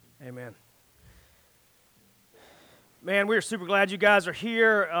Amen. Man, we're super glad you guys are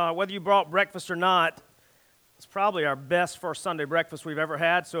here. Whether you brought breakfast or not, it's probably our best first Sunday breakfast we've ever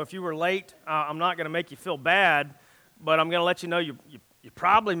had. So if you were late, I'm not going to make you feel bad, but I'm going to let you know you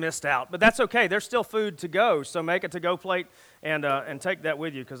probably missed out. But that's okay. There's still food to go, so make a to-go plate and take that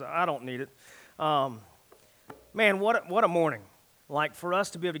with you because I don't need it. Man, what a morning! Like for us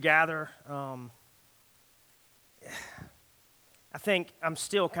to be able to gather. I think I'm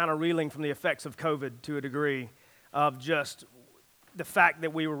still kind of reeling from the effects of COVID to a degree of just the fact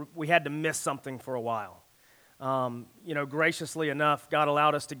that we had to miss something for a while. Graciously enough, God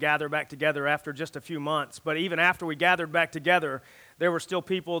allowed us to gather back together after just a few months. But even after we gathered back together, there were still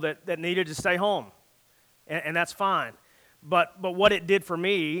people that needed to stay home, and that's fine. But what it did for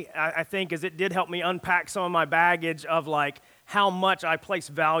me, I think, is it did help me unpack some of my baggage of like how much I place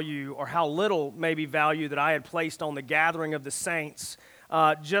value or how little maybe value that I had placed on the gathering of the saints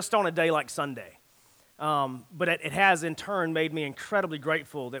just on a day like Sunday. But it has in turn made me incredibly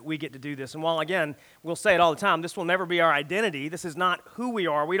grateful that we get to do this. And while, again, we'll say it all the time, this will never be our identity. This is not who we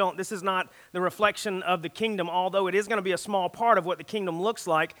are. This is not the reflection of the kingdom, although it is going to be a small part of what the kingdom looks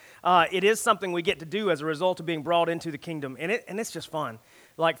like. It is something we get to do as a result of being brought into the kingdom. And it's just fun.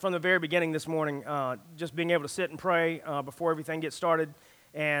 Like from the very beginning this morning, just being able to sit and pray before everything gets started.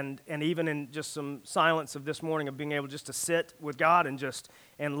 And even in just some silence of this morning of being able just to sit with God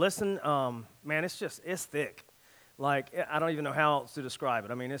and listen, man, it's thick. Like, I don't even know how else to describe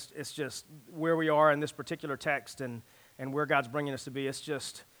it. I mean, it's just where we are in this particular text and where God's bringing us to be. It's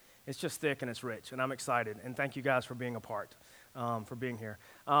just thick and it's rich, and I'm excited. And thank you guys for being a part, for being here.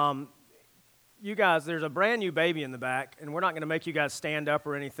 You guys, there's a brand new baby in the back, and we're not going to make you guys stand up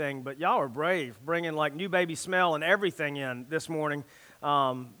or anything, but y'all are brave, bringing like new baby smell and everything in this morning.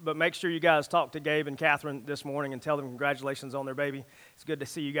 But make sure you guys talk to Gabe and Catherine this morning and tell them congratulations on their baby. It's good to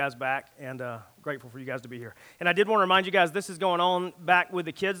see you guys back, and grateful for you guys to be here. And I did want to remind you guys, this is going on back with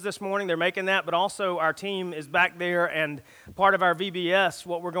the kids this morning. They're making that, but also our team is back there, and part of our VBS,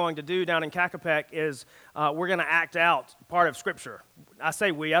 what we're going to do down in Cacapec is we're going to act out part of Scripture. I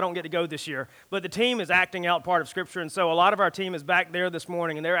say we, I don't get to go this year, but the team is acting out part of Scripture, and so a lot of our team is back there this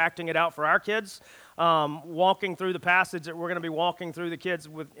morning, and they're acting it out for our kids, walking through the passage that we're going to be walking through the kids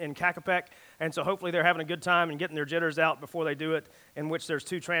in Cacapec, and so hopefully they're having a good time and getting their jitters out before they do it, in which there's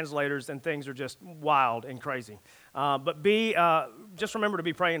 2 translators, and things are just wild and crazy. But just remember to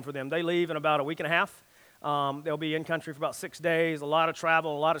be praying for them. They leave in about a week and a half. They'll be in country for about 6 days, a lot of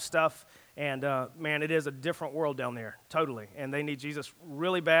travel, a lot of stuff. And, man, it is a different world down there, totally. And they need Jesus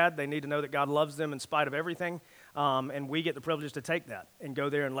really bad. They need to know that God loves them in spite of everything. And we get the privilege to take that and go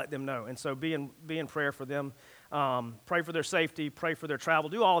there and let them know. And so be in prayer for them. Pray for their safety. Pray for their travel.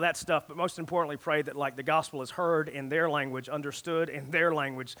 Do all that stuff. But most importantly, pray that, like, the gospel is heard in their language, understood in their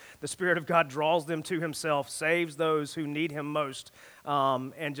language. The Spirit of God draws them to Himself, saves those who need Him most.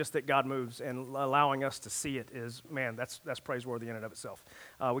 And just that God moves and allowing us to see it is, man, that's praiseworthy in and of itself.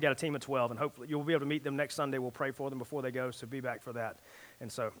 We got a team of 12, and hopefully you'll be able to meet them next Sunday. We'll pray for them before they go, so be back for that.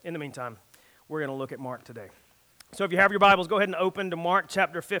 And so, in the meantime, we're going to look at Mark today. So if you have your Bibles, go ahead and open to Mark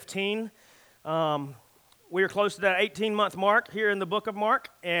chapter 15. We are close to that 18-month mark here in the book of Mark,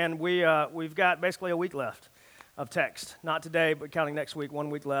 and we've got basically a week left of text. Not today, but counting next week, 1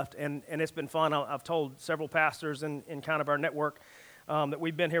 week left, and it's been fun. I've told several pastors in kind of our network that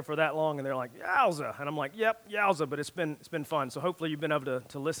we've been here for that long, and they're like, yowza, and I'm like, yep, yowza, but it's been fun. So hopefully you've been able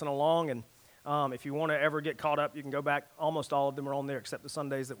to listen along, and if you want to ever get caught up, you can go back. Almost all of them are on there except the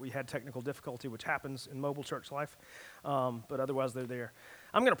Sundays that we had technical difficulty, which happens in mobile church life, but otherwise they're there.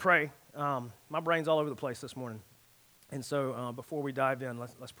 I'm going to pray. My brain's all over the place this morning, and so before we dive in,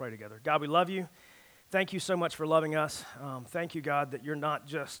 let's pray together. God, we love you. Thank you so much for loving us. Thank you, God, that you're not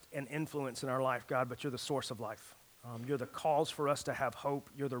just an influence in our life, God, but you're the source of life. You're the cause for us to have hope.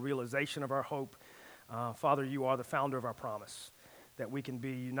 You're the realization of our hope. Father, you are the founder of our promise that we can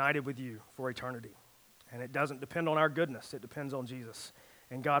be united with you for eternity. And it doesn't depend on our goodness. It depends on Jesus.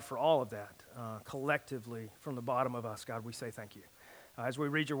 And God, for all of that, collectively, from the bottom of us, God, we say thank you. As we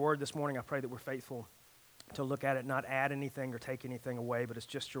read your word this morning, I pray that we're faithful to look at it, not add anything or take anything away, but it's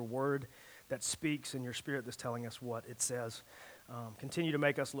just your word that speaks and your Spirit that's telling us what it says. Continue to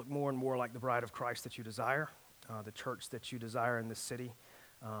make us look more and more like the bride of Christ that you desire, the church that you desire in this city,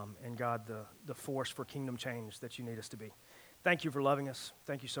 and God, the force for kingdom change that you need us to be. Thank you for loving us.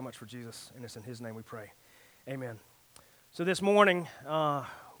 Thank you so much for Jesus, and it's in His name we pray. Amen. So this morning,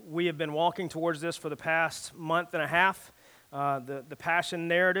 we have been walking towards this for the past month and a half, the Passion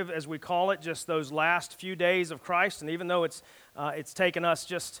narrative, as we call it, just those last few days of Christ, and even though it's taken us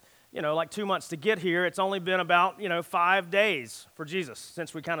just like 2 months to get here. It's only been about, 5 days for Jesus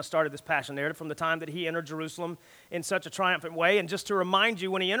since we kind of started this passion narrative from the time that he entered Jerusalem in such a triumphant way. And just to remind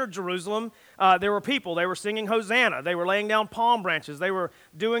you, when he entered Jerusalem, there were people. They were singing Hosanna. They were laying down palm branches. They were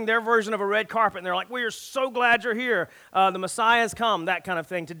doing their version of a red carpet. And they're like, we are so glad you're here. The Messiah has come, that kind of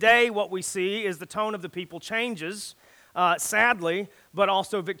thing. Today, what we see is the tone of the people changes, sadly, but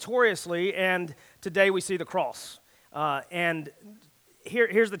also victoriously. And today we see the cross. And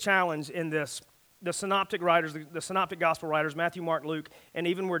here's the challenge in this. The synoptic writers, the synoptic gospel writers, Matthew, Mark, Luke, and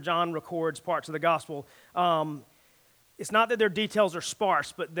even where John records parts of the gospel, it's not that their details are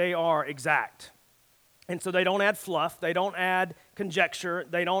sparse, but they are exact. And so they don't add fluff, they don't add conjecture,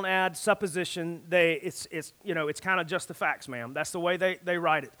 they don't add supposition. It's kind of just the facts, ma'am. That's the way they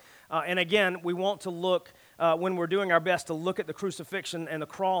write it. And again, we want to look, when we're doing our best to look at the crucifixion and the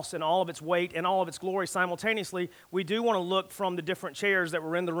cross and all of its weight and all of its glory simultaneously, we do want to look from the different chairs that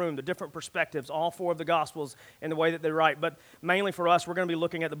were in the room, the different perspectives, all four of the Gospels and the way that they write. But mainly for us, we're going to be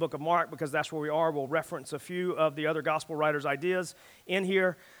looking at the book of Mark because that's where we are. We'll reference a few of the other Gospel writers' ideas in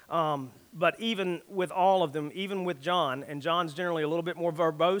here. But even with all of them, even with John, and John's generally a little bit more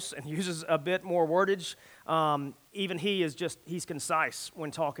verbose and uses a bit more wordage, even he's concise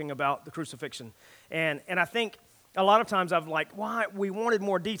when talking about the crucifixion. And I think a lot of times I've why we wanted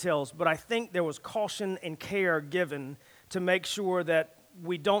more details, but I think there was caution and care given to make sure that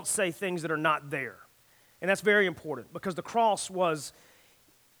we don't say things that are not there. And that's very important because the cross was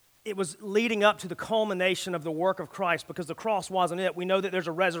leading up to the culmination of the work of Christ because the cross wasn't it. We know that there's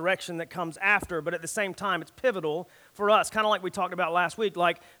a resurrection that comes after, but at the same time, it's pivotal for us, kind of like we talked about last week,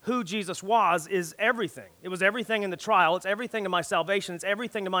 like who Jesus was is everything. It was everything in the trial. It's everything to my salvation. It's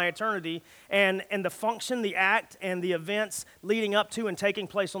everything to my eternity. And the function, the act, and the events leading up to and taking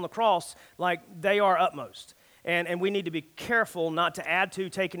place on the cross, they are utmost. And we need to be careful not to add to,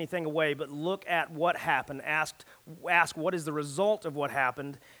 take anything away, but look at what happened, ask what is the result of what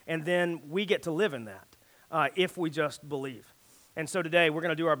happened, and then we get to live in that if we just believe. And so today we're going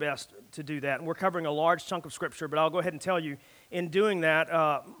to do our best to do that. And we're covering a large chunk of Scripture, but I'll go ahead and tell you, in doing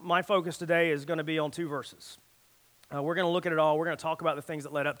that, my focus today is going to be on 2 verses. We're going to look at it all. We're going to talk about the things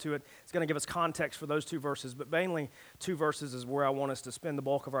that led up to it. It's going to give us context for those 2 verses, but mainly 2 verses is where I want us to spend the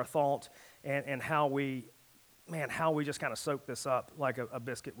bulk of our thought and how we just kind of soak this up like a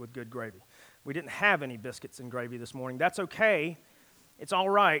biscuit with good gravy. We didn't have any biscuits and gravy this morning. That's okay. It's all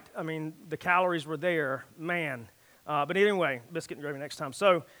right. I mean, the calories were there, man. But anyway, biscuit and gravy next time.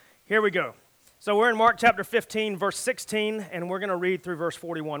 So here we go. So we're in Mark chapter 15, verse 16, and we're going to read through verse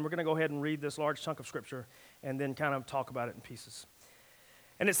 41. We're going to go ahead and read this large chunk of Scripture and then kind of talk about it in pieces.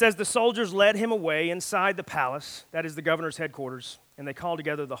 And it says, the soldiers led him away inside the palace, that is the governor's headquarters, and they called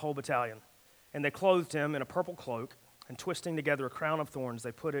together the whole battalion. And they clothed him in a purple cloak, and twisting together a crown of thorns,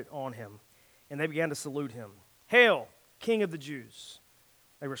 they put it on him. And they began to salute him. Hail, King of the Jews!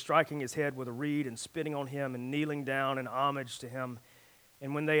 They were striking his head with a reed and spitting on him and kneeling down in homage to him.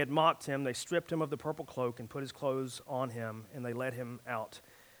 And when they had mocked him, they stripped him of the purple cloak and put his clothes on him, and they led him out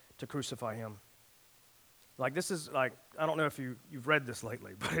to crucify him. This is I don't know if you've read this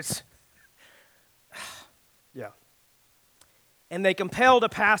lately, but it's, yeah. And they compelled a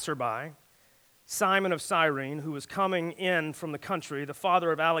passerby, Simon of Cyrene, who was coming in from the country, the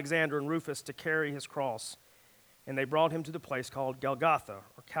father of Alexander and Rufus, to carry his cross. And they brought him to the place called Golgotha,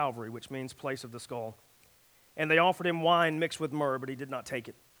 or Calvary, which means place of the skull. And they offered him wine mixed with myrrh, but he did not take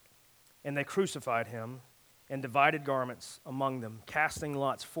it. And they crucified him and divided garments among them, casting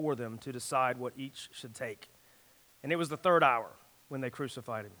lots for them to decide what each should take. And it was the 3rd hour when they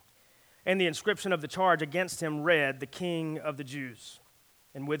crucified him. And the inscription of the charge against him read, the King of the Jews.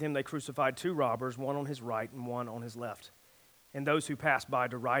 And with him they crucified 2 robbers, one on his right and one on his left. And those who passed by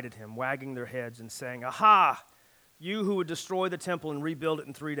derided him, wagging their heads and saying, Aha! You who would destroy the temple and rebuild it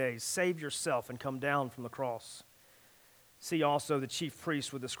in 3 days, save yourself and come down from the cross. See also the chief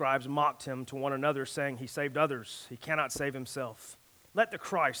priests with the scribes mocked him to one another, saying, He saved others, he cannot save himself. Let the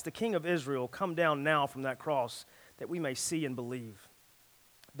Christ, the King of Israel, come down now from that cross, that we may see and believe.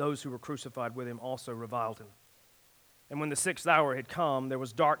 Those who were crucified with him also reviled him. And when the 6th hour had come, there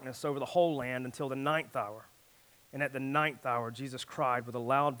was darkness over the whole land until the 9th hour. And at the 9th hour, Jesus cried with a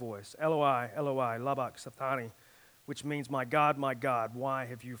loud voice, Eloi, Eloi, lama sabachthani, which means, my God, why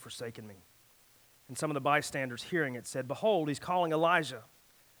have you forsaken me? And some of the bystanders hearing it said, Behold, he's calling Elijah.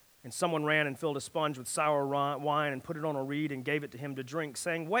 And someone ran and filled a sponge with sour wine and put it on a reed and gave it to him to drink,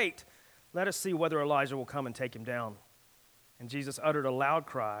 saying, Wait, let us see whether Elijah will come and take him down. And Jesus uttered a loud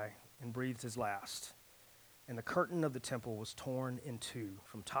cry and breathed his last. And the curtain of the temple was torn in 2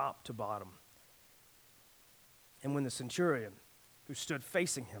 from top to bottom. And when the centurion who stood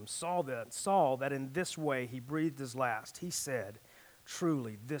facing him, saw that in this way he breathed his last. He said,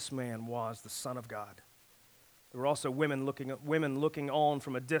 "Truly, this man was the Son of God." There were also women looking on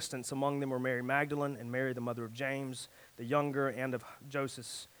from a distance. Among them were Mary Magdalene and Mary, the mother of James, the younger, and of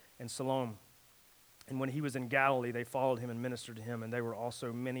Joseph and Salome. And when he was in Galilee, they followed him and ministered to him, and there were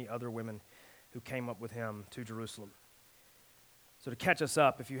also many other women who came up with him to Jerusalem. So to catch us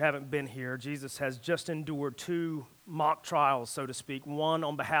up, if you haven't been here, Jesus has just endured two mock trials, so to speak, one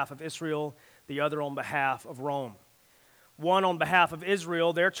on behalf of Israel, the other on behalf of Rome. One on behalf of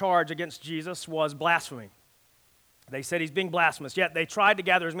Israel, their charge against Jesus was blasphemy. They said he's being blasphemous, yet they tried to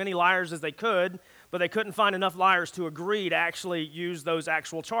gather as many liars as they could, but they couldn't find enough liars to agree to actually use those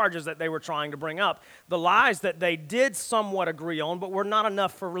actual charges that they were trying to bring up. The lies that they did somewhat agree on, but were not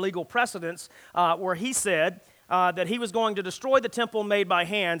enough for legal precedence, where he said that he was going to destroy the temple made by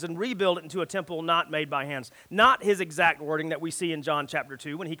hands and rebuild it into a temple not made by hands. Not his exact wording that we see in John chapter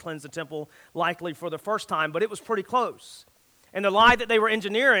 2 when he cleansed the temple likely for the first time, but it was pretty close. And the lie that they were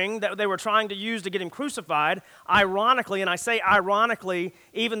engineering, that they were trying to use to get him crucified, ironically, and I say ironically,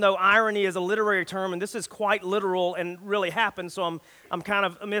 even though irony is a literary term, and this is quite literal and really happened, so I'm kind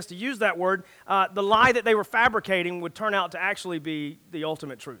of amiss to use that word, the lie that they were fabricating would turn out to actually be the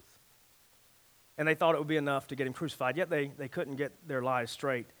ultimate truth. And they thought it would be enough to get him crucified, yet they couldn't get their lies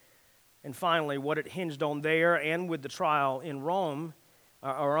straight. And finally, what it hinged on there and with the trial in Rome,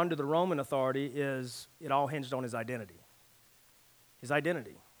 or under the Roman authority, is it all hinged on his identity. His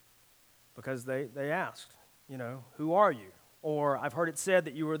identity, because they asked, who are you? Or I've heard it said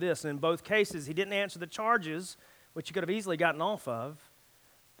that you were this. And in both cases, he didn't answer the charges, which he could have easily gotten off of,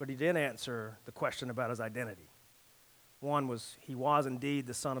 but he did answer the question about his identity. One was, he was indeed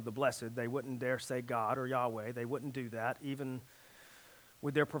the Son of the Blessed. They wouldn't dare say God or Yahweh. They wouldn't do that, even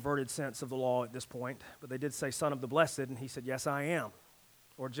with their perverted sense of the law at this point. But they did say Son of the Blessed, and he said, yes, I am.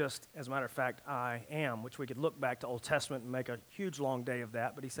 Or just, as a matter of fact, I am, which we could look back to Old Testament and make a huge long day of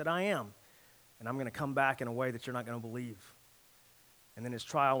that. But he said, I am, and I'm going to come back in a way that you're not going to believe. And then his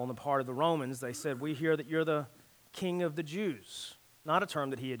trial on the part of the Romans, they said, we hear that you're the King of the Jews. Not a term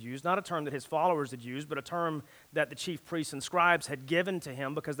that he had used, not a term that his followers had used, but a term that the chief priests and scribes had given to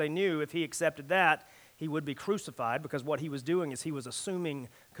him because they knew if he accepted that, he would be crucified, because what he was doing is he was assuming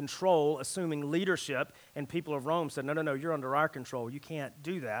control, assuming leadership, and people of Rome said, no, you're under our control. You can't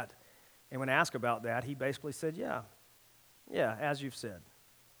do that. And when asked about that, he basically said, yeah, as you've said.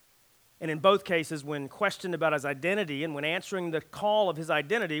 And in both cases, when questioned about his identity and when answering the call of his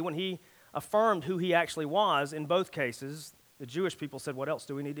identity, when he affirmed who he actually was, in both cases, the Jewish people said, what else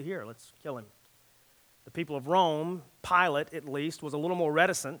do we need to hear? Let's kill him. The people of Rome, Pilate at least, was a little more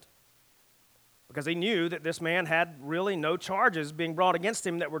reticent, because he knew that this man had really no charges being brought against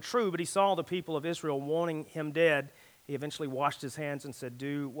him that were true, but he saw the people of Israel wanting him dead. He eventually washed his hands and said,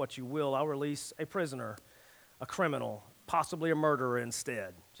 do what you will. I'll release a prisoner, a criminal, possibly a murderer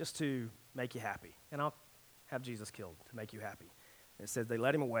instead, just to make you happy. And I'll have Jesus killed to make you happy. And it says they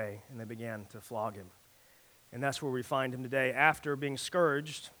led him away, and they began to flog him. And that's where we find him today after being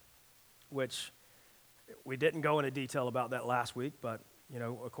scourged, which we didn't go into detail about that last week, but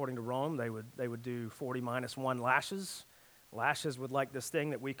according to Rome, they would do 40 minus 1 lashes. Lashes with like this thing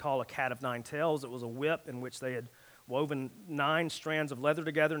that we call a cat of nine tails. It was a whip in which they had woven 9 strands of leather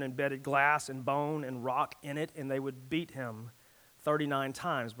together and embedded glass and bone and rock in it, and they would beat him 39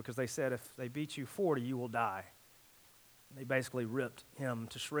 times because they said if they beat you 40, you will die. They basically ripped him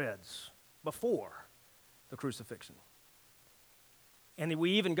to shreds before the crucifixion. And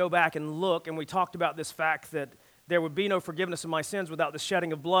we even go back and look, and we talked about this fact that there would be no forgiveness of my sins without the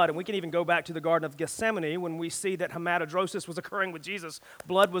shedding of blood. And we can even go back to the Garden of Gethsemane when we see that hematodrosis was occurring with Jesus.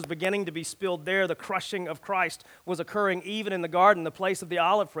 Blood was beginning to be spilled there. The crushing of Christ was occurring even in the garden, the place of the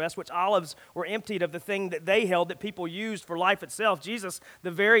olive press, which olives were emptied of the thing that they held that people used for life itself. Jesus,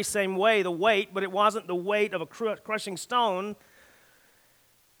 the very same way, the weight, but it wasn't the weight of a crushing stone,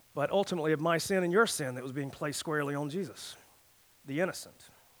 but ultimately of my sin and your sin that was being placed squarely on Jesus, the innocent,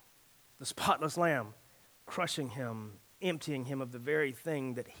 the spotless lamb, crushing him, emptying him of the very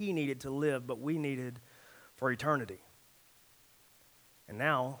thing that he needed to live, but we needed for eternity. And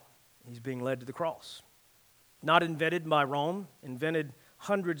now he's being led to the cross. Not invented by Rome, invented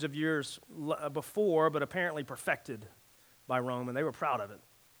hundreds of years before, but apparently perfected by Rome, and they were proud of it.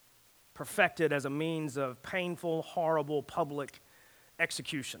 Perfected as a means of painful, horrible public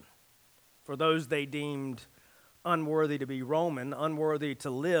execution for those they deemed unworthy to be Roman, unworthy to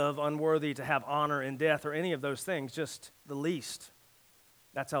live, unworthy to have honor in death, or any of those things, just the least.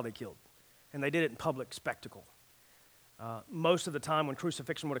 That's how they killed. And they did it in public spectacle. Most of the time when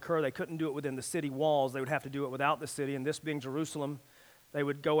crucifixion would occur, they couldn't do it within the city walls. They would have to do it without the city, and this being Jerusalem, they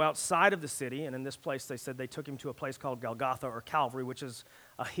would go outside of the city, and in this place they said they took him to a place called Golgotha or Calvary, which is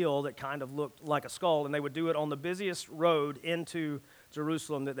a hill that kind of looked like a skull, and they would do it on the busiest road into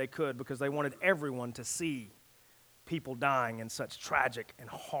Jerusalem that they could because they wanted everyone to see people dying in such tragic and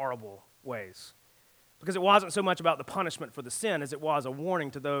horrible ways. Because it wasn't so much about the punishment for the sin as it was a warning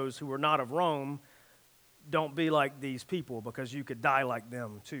to those who were not of Rome, don't be like these people because you could die like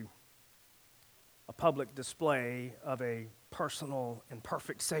them too. A public display of a personal and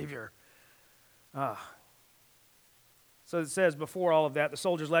perfect Savior. So it says, before all of that, the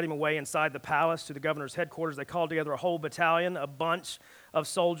soldiers led him away inside the palace to the governor's headquarters. They called together a whole battalion, a bunch of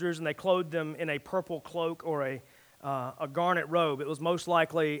soldiers, and they clothed them in a purple cloak or a garnet robe. It was most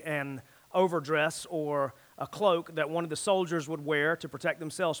likely an overdress or a cloak that one of the soldiers would wear to protect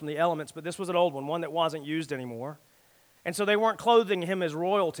themselves from the elements, but this was an old one that wasn't used anymore. And so they weren't clothing him as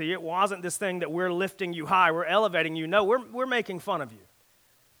royalty. It wasn't this thing that we're lifting you high, we're elevating you. No, we're making fun of you,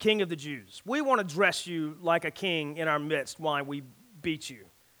 King of the Jews. We want to dress you like a king in our midst while we beat you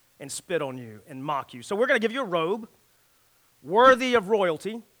and spit on you and mock you. So we're going to give you a robe worthy of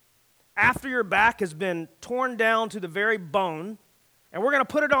royalty after your back has been torn down to the very bone, and we're going to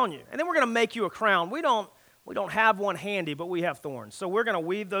put it on you. And then we're going to make you a crown. We don't have one handy, but we have thorns. So we're going to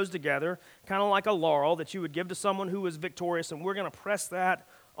weave those together, kind of like a laurel that you would give to someone who was victorious, and we're going to press that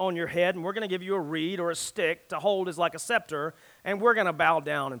on your head, and we're going to give you a reed or a stick to hold as like a scepter, and we're going to bow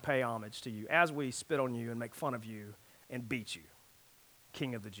down and pay homage to you as we spit on you and make fun of you and beat you,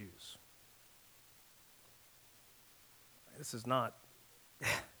 King of the Jews. This is not,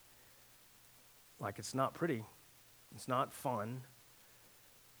 like, it's not pretty. It's not fun.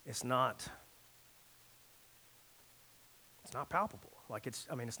 It's not palpable.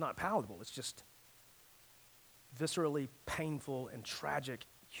 It's not palatable. It's just viscerally painful and tragic,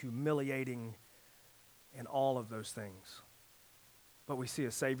 humiliating, and all of those things. But we see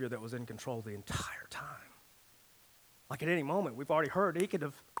a Savior that was in control the entire time. Like at any moment, we've already heard, he could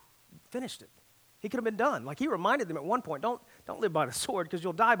have finished it. He could have been done. Like he reminded them at one point, don't live by the sword because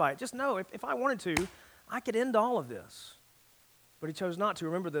you'll die by it. Just know, if I wanted to, I could end all of this. But he chose not to.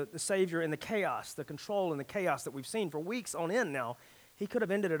 Remember the Savior in the chaos, the control and the chaos that we've seen for weeks on end now. He could have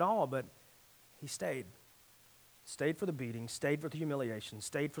ended it all, but he stayed. Stayed for the beating, stayed for the humiliation,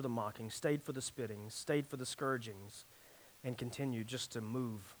 stayed for the mocking, stayed for the spitting, stayed for the scourgings, and continued just to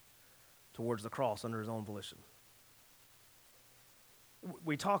move towards the cross under his own volition.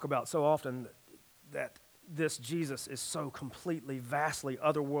 We talk about so often that this Jesus is so completely, vastly,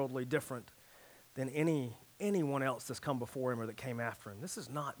 otherworldly different than anyone else that's come before him or that came after him. This is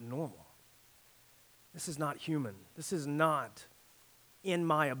not normal. This is not human. This is not in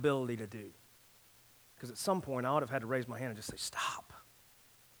my ability to do. Because at some point I would have had to raise my hand and just say, stop.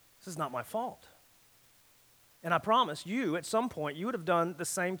 This is not my fault. And I promise you, at some point, you would have done the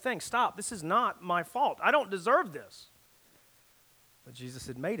same thing. Stop. This is not my fault. I don't deserve this. But Jesus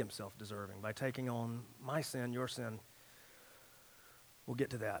had made himself deserving by taking on my sin, your sin. We'll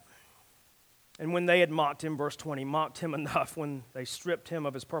get to that. And when they had mocked him, verse 20, mocked him enough, when they stripped him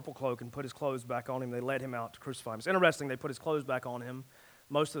of his purple cloak and put his clothes back on him, they led him out to crucify him. It's interesting, they put his clothes back on him.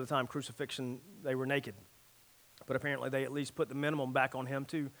 Most of the time, crucifixion, they were naked. But apparently they at least put the minimum back on him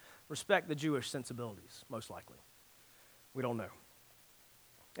to respect the Jewish sensibilities, most likely. We don't know.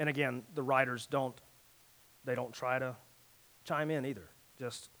 And again, the writers don't try to chime in either,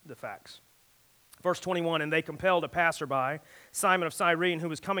 just the facts. Verse 21, and they compelled a passerby, Simon of Cyrene, who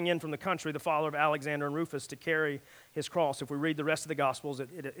was coming in from the country, the father of Alexander and Rufus, to carry his cross. If we read the rest of the Gospels,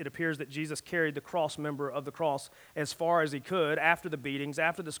 it appears that Jesus carried the cross member of the cross as far as he could after the beatings,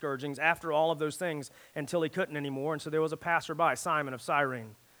 after the scourgings, after all of those things, until he couldn't anymore. And so there was a passerby, Simon of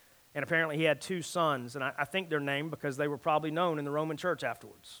Cyrene. And apparently he had two sons, and I think they're named because they were probably known in the Roman church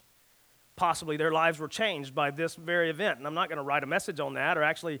afterwards. Possibly their lives were changed by this very event. And I'm not going to write a message on that or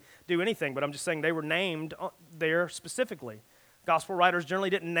actually do anything, but I'm just saying they were named there specifically. Gospel writers generally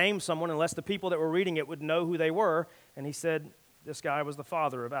didn't name someone unless the people that were reading it would know who they were. And he said this guy was the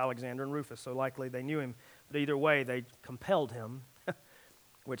father of Alexander and Rufus, so likely they knew him. But either way, they compelled him,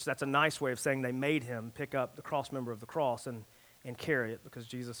 which that's a nice way of saying they made him pick up the cross member of the cross and carry it, because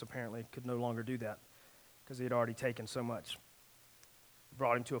Jesus apparently could no longer do that because he had already taken so much.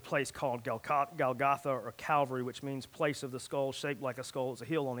 Brought him to a place called Golgotha or Calvary, which means place of the skull, shaped like a skull. It's a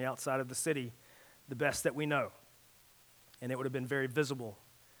hill on the outside of the city, the best that we know. And it would have been very visible.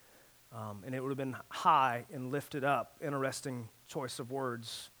 And it would have been high and lifted up. Interesting choice of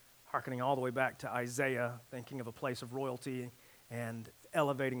words, hearkening all the way back to Isaiah, thinking of a place of royalty and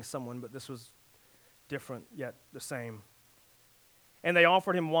elevating someone. But this was different yet the same. And they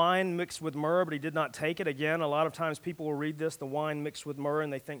offered him wine mixed with myrrh, but he did not take it. Again, a lot of times people will read this, the wine mixed with myrrh,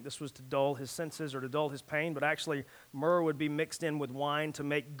 and they think this was to dull his senses or to dull his pain, but actually myrrh would be mixed in with wine to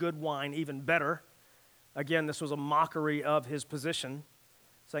make good wine even better. Again, this was a mockery of his position,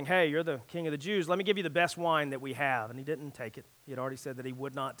 saying, hey, you're the king of the Jews. Let me give you the best wine that we have. And he didn't take it. He had already said that he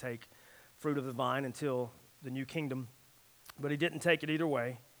would not take fruit of the vine until the new kingdom, but he didn't take it either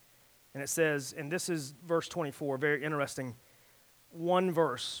way. And it says, and this is verse 24, very interesting, one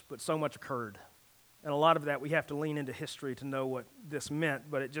verse, but so much occurred. And a lot of that we have to lean into history to know what this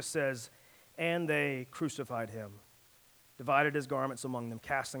meant, but it just says, and they crucified him, divided his garments among them,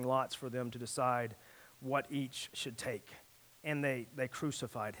 casting lots for them to decide what each should take. And they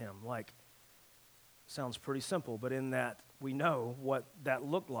crucified him. Like, sounds pretty simple, but in that we know what that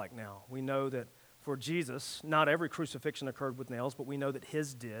looked like now. We know that for Jesus, not every crucifixion occurred with nails, but we know that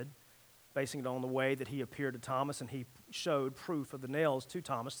his did, basing it on the way that he appeared to Thomas, and he showed proof of the nails to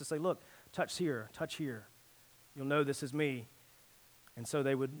Thomas to say, look, touch here. You'll know this is me. And so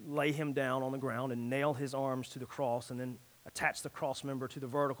they would lay him down on the ground and nail his arms to the cross and then attach the cross member to the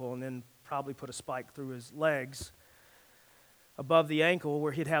vertical and then probably put a spike through his legs above the ankle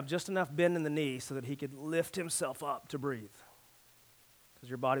where he'd have just enough bend in the knee so that he could lift himself up to breathe. Because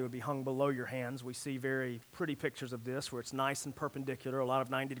your body would be hung below your hands. We see very pretty pictures of this where it's nice and perpendicular, a lot of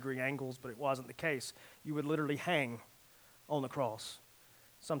 90-degree angles, but it wasn't the case. You would literally hang on the cross.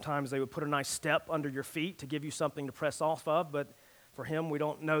 Sometimes they would put a nice step under your feet to give you something to press off of, but for him, we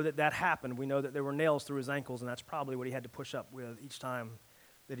don't know that that happened. We know that there were nails through his ankles, and that's probably what he had to push up with each time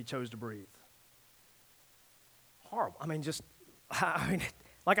that he chose to breathe. Horrible.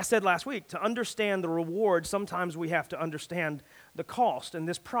 Like I said last week, to understand the reward, sometimes we have to understand the cost. And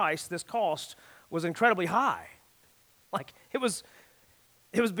this cost was incredibly high. Like, it was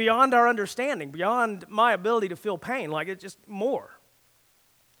beyond our understanding, beyond my ability to feel pain. Like, it's just more.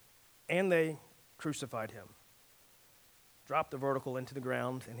 And they crucified him. Dropped the vertical into the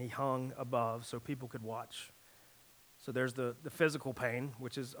ground, and he hung above so people could watch. So there's the physical pain,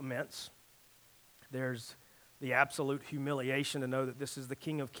 which is immense. There's the absolute humiliation to know that this is the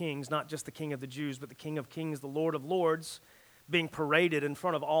King of Kings, not just the King of the Jews, but the King of Kings, the Lord of Lords, being paraded in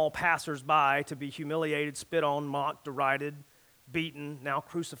front of all passers-by to be humiliated, spit on, mocked, derided, beaten, now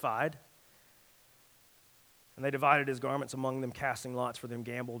crucified. And they divided his garments among them, casting lots for them,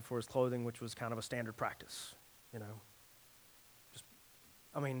 gambled for his clothing, which was kind of a standard practice,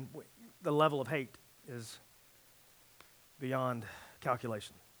 the level of hate is beyond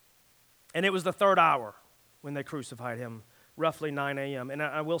calculation. And it was the third hour when they crucified him, roughly 9 a.m. And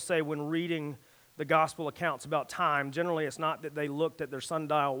I will say, when reading the gospel accounts about time, generally it's not that they looked at their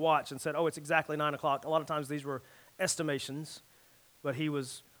sundial watch and said, oh, it's exactly 9 o'clock. A lot of times these were estimations, but he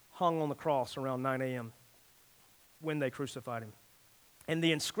was hung on the cross around 9 a.m. when they crucified him. And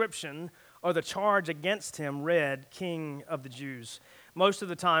the inscription or the charge against him read, King of the Jews. Most of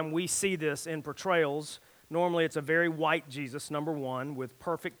the time we see this in portrayals. Normally it's a very white Jesus, number one, with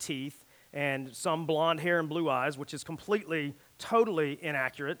perfect teeth, and some blonde hair and blue eyes, which is completely, totally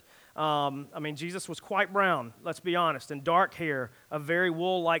inaccurate. Jesus was quite brown, let's be honest, and dark hair, a very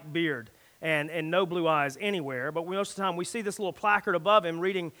wool-like beard, and no blue eyes anywhere. But most of the time we see this little placard above him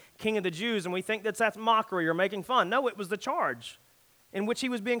reading King of the Jews, and we think that's mockery or making fun. No, it was the charge in which he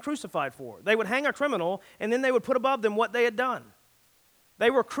was being crucified for. They would hang a criminal, and then they would put above them what they had done. They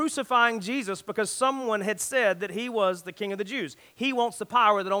were crucifying Jesus because someone had said that he was the King of the Jews. He wants the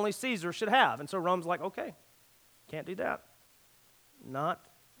power that only Caesar should have. And so Rome's like, okay, can't do that. Not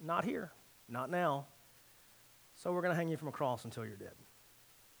here, not now. So we're going to hang you from a cross until you're dead.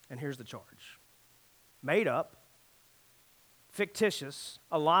 And here's the charge. Made up, fictitious,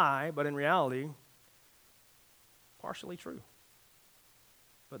 a lie, but in reality, partially true.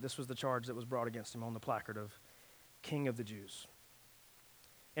 But this was the charge that was brought against him on the placard of King of the Jews.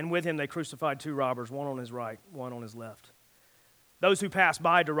 And with him they crucified two robbers, one on his right, one on his left. Those who passed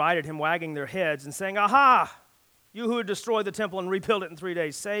by derided him, wagging their heads and saying, aha, you who had destroyed the temple and rebuilt it in 3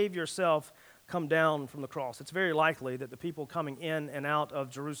 days, save yourself, come down from the cross. It's very likely that the people coming in and out of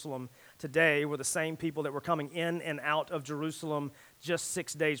Jerusalem today were the same people that were coming in and out of Jerusalem just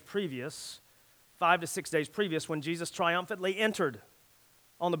 6 days previous, 5 to 6 days previous, when Jesus triumphantly entered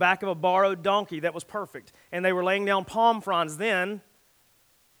on the back of a borrowed donkey that was perfect. And they were laying down palm fronds then,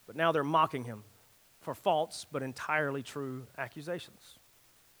 but now they're mocking him for false but entirely true accusations.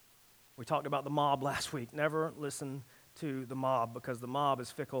 We talked about the mob last week. Never listen to the mob, because the mob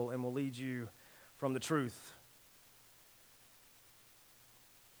is fickle and will lead you from the truth.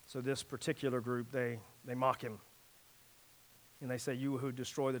 So this particular group, they mock him. And they say, you who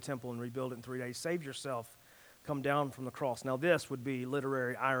destroy the temple and rebuild it in 3 days, save yourself, come down from the cross. Now this would be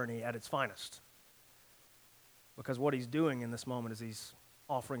literary irony at its finest. Because what he's doing in this moment is he's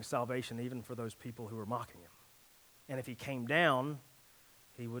offering salvation even for those people who are mocking him. And if he came down,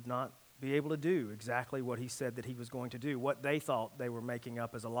 he would not be able to do exactly what he said that he was going to do. What they thought they were making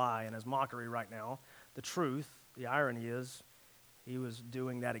up as a lie and as mockery right now, the truth, the irony is, he was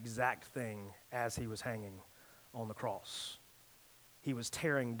doing that exact thing as he was hanging on the cross. He was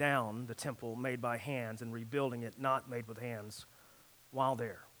tearing down the temple made by hands and rebuilding it not made with hands while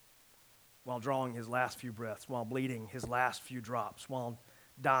there, while drawing his last few breaths, while bleeding his last few drops, while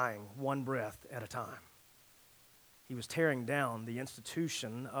dying one breath at a time. He was tearing down the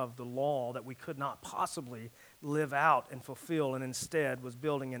institution of the law that we could not possibly live out and fulfill, and instead was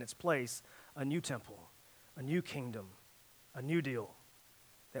building in its place a new temple, a new kingdom, a new deal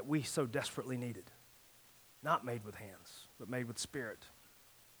that we so desperately needed. Not made with hands, but made with spirit.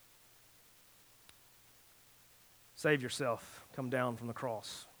 Save yourself, come down from the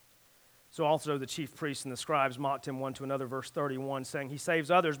cross. So also the chief priests and the scribes mocked him one to another, verse 31, saying, he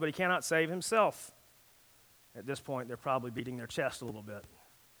saves others, but he cannot save himself. At this point, they're probably beating their chest a little bit.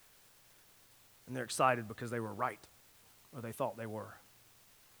 And they're excited because they were right, or they thought they were.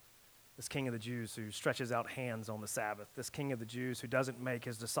 This king of the Jews who stretches out hands on the Sabbath. This king of the Jews who doesn't make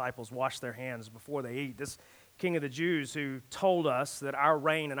his disciples wash their hands before they eat. This king of the Jews who told us that our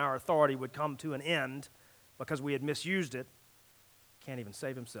reign and our authority would come to an end because we had misused it, can't even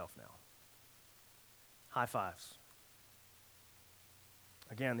save himself now. High fives.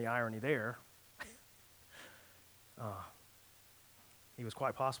 Again, the irony there. He was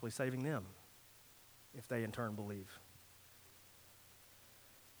quite possibly saving them if they in turn believe.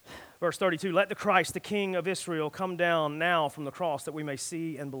 Verse 32, let the Christ, the King of Israel, come down now from the cross that we may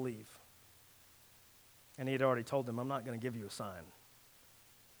see and believe. And he had already told them, I'm not going to give you a sign.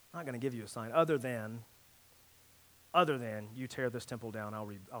 I'm not going to give you a sign other than you tear this temple down,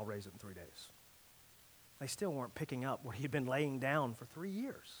 I'll raise it in 3 days. They still weren't picking up what he had been laying down for 3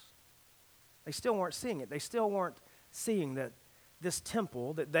 years. They still weren't seeing it. They still weren't seeing that this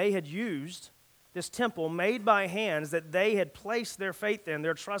temple that they had used, this temple made by hands that they had placed their faith in,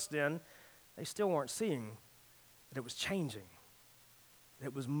 their trust in, they still weren't seeing that it was changing, that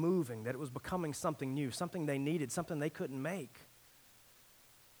it was moving, that it was becoming something new, something they needed, something they couldn't make,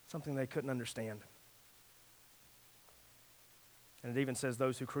 something they couldn't understand. And it even says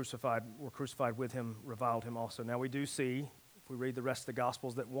those who were crucified with him reviled him also. Now we do see, if we read the rest of the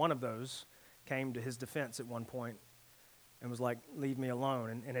Gospels, that one of those came to his defense at one point and was like, leave me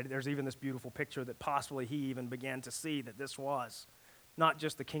alone. And there's even this beautiful picture that possibly he even began to see that this was not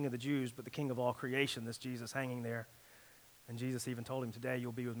just the King of the Jews, but the King of all creation, this Jesus hanging there. And Jesus even told him, today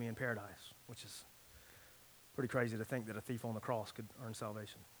you'll be with me in paradise, which is pretty crazy to think that a thief on the cross could earn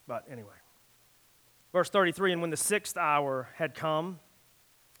salvation. But anyway. Verse 33, and when the 6th hour had come,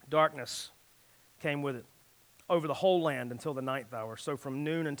 darkness came with it over the whole land until the 9th hour. So from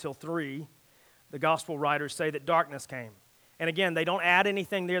noon until 3, the gospel writers say that darkness came. And again, they don't add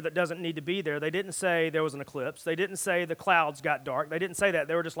anything there that doesn't need to be there. They didn't say there was an eclipse. They didn't say the clouds got dark. They didn't say that.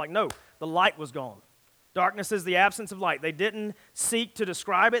 They were just like, no, the light was gone. Darkness is the absence of light. They didn't seek to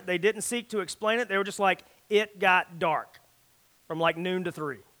describe it. They didn't seek to explain it. They were just like, it got dark from like noon to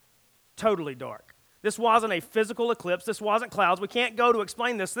 3. Totally dark. This wasn't a physical eclipse. This wasn't clouds. We can't go to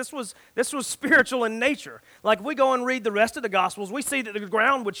explain this. This was spiritual in nature. Like if we go and read the rest of the Gospels, we see that the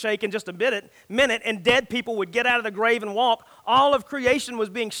ground would shake in just a minute, and dead people would get out of the grave and walk. All of creation was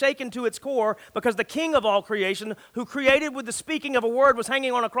being shaken to its core because the King of all creation, who created with the speaking of a word, was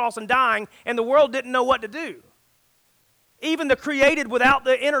hanging on a cross and dying, and the world didn't know what to do. Even the created without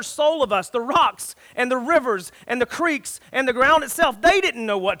the inner soul of us, the rocks and the rivers and the creeks and the ground itself, they didn't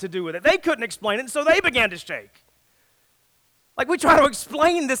know what to do with it. They couldn't explain it, and so they began to shake. Like we try to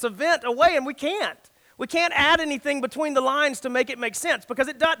explain this event away, and we can't. We can't add anything between the lines to make it make sense because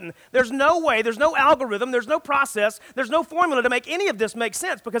it doesn't. There's no way, there's no algorithm, there's no process, there's no formula to make any of this make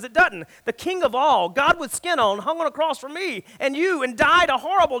sense because it doesn't. The King of all, God with skin on, hung on a cross for me and you and died a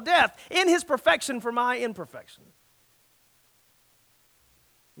horrible death in his perfection for my imperfection.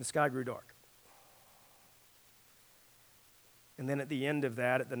 The sky grew dark. And then at the end of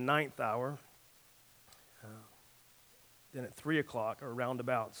that, at the 9th hour, then at 3 o'clock or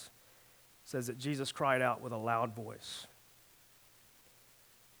roundabouts, it says that Jesus cried out with a loud voice,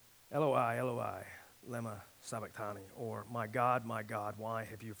 Eloi, Eloi, lema sabachthani, or my God, why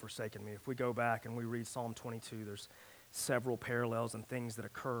have you forsaken me? If we go back and we read Psalm 22, there's several parallels and things that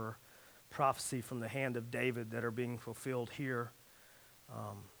occur, prophecy from the hand of David that are being fulfilled here.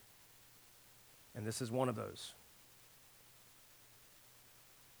 And this is one of those.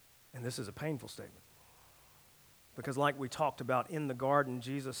 And this is a painful statement. Because like we talked about in the garden,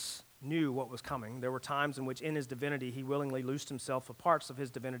 Jesus knew what was coming. There were times in which in his divinity, he willingly loosed himself for parts of his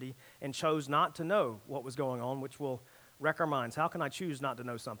divinity and chose not to know what was going on, which will wreck our minds. How can I choose not to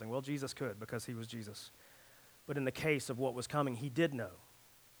know something? Well, Jesus could because he was Jesus. But in the case of what was coming, he did know.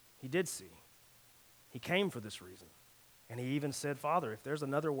 He did see. He came for this reason. And he even said, Father, if there's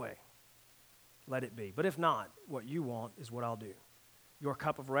another way, let it be. But if not, what you want is what I'll do. Your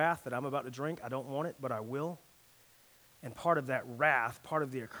cup of wrath that I'm about to drink, I don't want it, but I will. And part of that wrath, part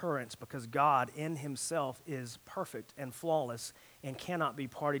of the occurrence, because God in himself is perfect and flawless and cannot be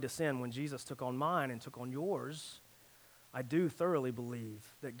party to sin. When Jesus took on mine and took on yours, I do thoroughly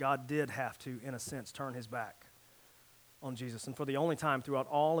believe that God did have to, in a sense, turn his back on Jesus. And for the only time throughout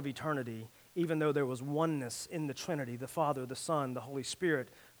all of eternity, even though there was oneness in the Trinity, the Father, the Son, the Holy Spirit,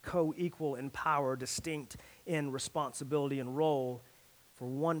 co-equal in power, distinct in responsibility and role, for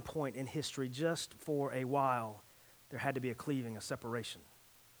one point in history, just for a while, there had to be a cleaving, a separation.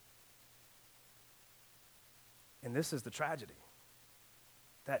 And this is the tragedy.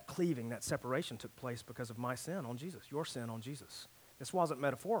 That cleaving, that separation took place because of my sin on Jesus, your sin on Jesus. This wasn't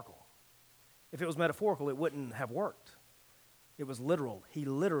metaphorical. If it was metaphorical, it wouldn't have worked. It was literal. He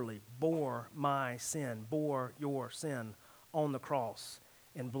literally bore my sin, bore your sin on the cross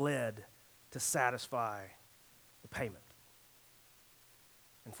and bled to satisfy the payment.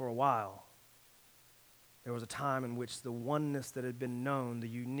 And for a while, there was a time in which the oneness that had been known, the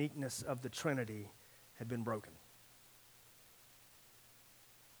uniqueness of the Trinity, had been broken.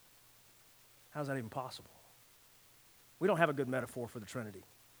 How is that even possible? We don't have a good metaphor for the Trinity.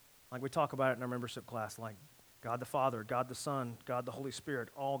 Like we talk about it in our membership class, like God the Father, God the Son, God the Holy Spirit,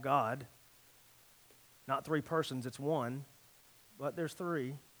 all God. Not three persons, it's one, but there's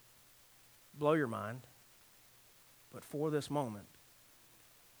three. Blow your mind. But for this moment,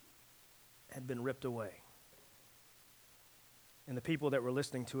 had been ripped away. And the people that were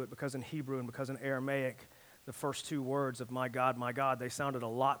listening to it, because in Hebrew and because in Aramaic, the first two words of my God, they sounded a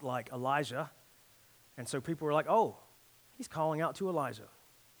lot like Elijah. And so people were like, oh, he's calling out to Elijah.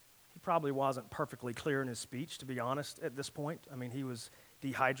 He probably wasn't perfectly clear in his speech, to be honest, at this point. I mean, he was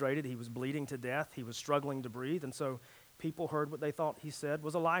dehydrated. He was bleeding to death. He was struggling to breathe. And so people heard what they thought he said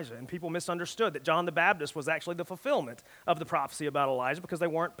was Elijah. And people misunderstood that John the Baptist was actually the fulfillment of the prophecy about Elijah because they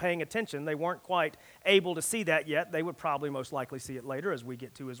weren't paying attention. They weren't quite able to see that yet. They would probably most likely see it later, as we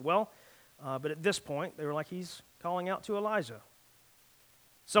get to as well. But at this point, they were like, he's calling out to Elijah.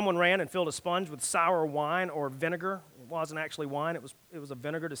 Someone ran and filled a sponge with sour wine or vinegar. It wasn't actually wine. It was a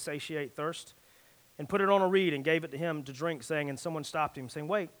vinegar to satiate thirst. And put it on a reed and gave it to him to drink, saying, and someone stopped him, saying,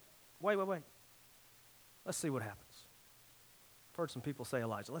 wait. Let's see what happens. I've heard some people say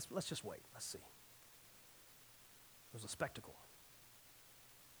Elijah. Let's just wait. Let's see. It was a spectacle.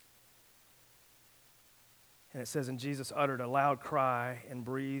 And it says, and Jesus uttered a loud cry and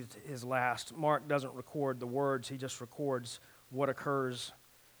breathed his last. Mark doesn't record the words. He just records what occurs.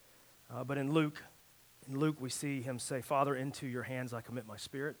 But in Luke we see him say, Father, into your hands I commit my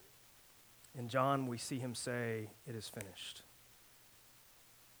spirit. In John, we see him say, it is finished.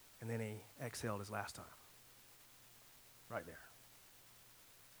 And then he exhaled his last time. Right there.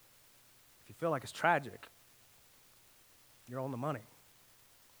 If you feel like it's tragic, you're on the money.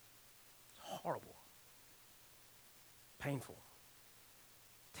 It's horrible. Painful.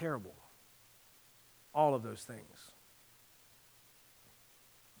 Terrible. All of those things.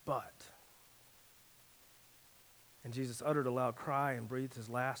 And Jesus uttered a loud cry and breathed his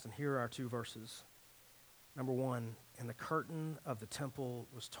last, and here are our two verses. Number one, and the curtain of the temple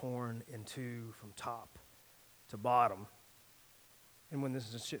was torn in two from top to bottom. And when the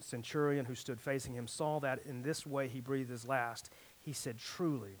centurion who stood facing him saw that in this way he breathed his last, he said,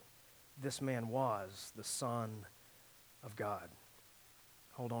 truly, this man was the Son of God.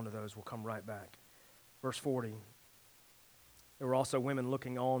 Hold on to those. We'll come right back. Verse 40. There were also women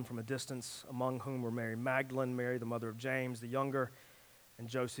looking on from a distance, among whom were Mary Magdalene, Mary the mother of James the younger, and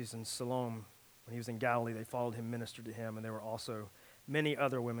Joses and Salome. When he was in Galilee, they followed him, ministered to him, and there were also many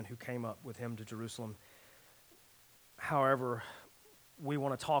other women who came up with him to Jerusalem. However, we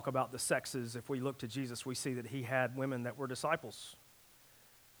want to talk about the sexes. If we look to Jesus, we see that he had women that were disciples.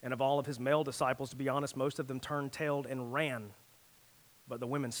 And of all of his male disciples, to be honest, most of them turned tailed and ran, but the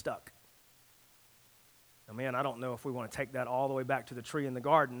women stuck. Now, man, I don't know if we want to take that all the way back to the tree in the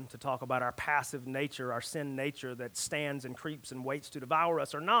garden to talk about our passive nature, our sin nature that stands and creeps and waits to devour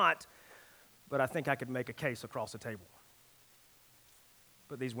us or not, but I think I could make a case across the table.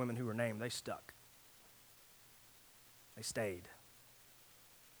 But these women who were named, they stuck. They stayed.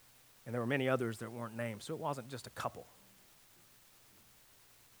 And there were many others that weren't named, so it wasn't just a couple.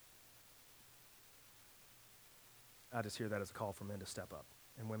 I just hear that as a call for men to step up.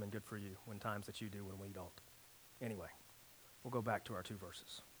 And women, good for you when times that you do when we don't. Anyway, we'll go back to our 2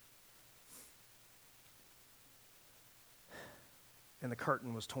 verses. And the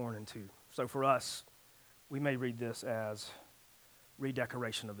curtain was torn in 2. So for us, we may read this as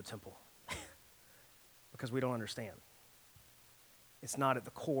redecoration of the temple because we don't understand. It's not at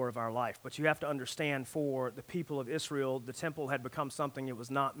the core of our life. But you have to understand, for the people of Israel, the temple had become something it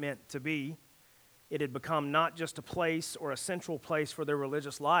was not meant to be. It had become not just a place or a central place for their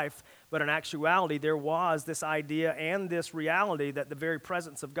religious life, but in actuality, there was this idea and this reality that the very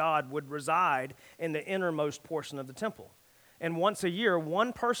presence of God would reside in the innermost portion of the temple. And once a year,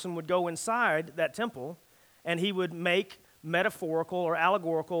 one person would go inside that temple, and he would make metaphorical or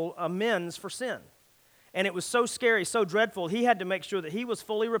allegorical amends for sin. And it was so scary, so dreadful, he had to make sure that he was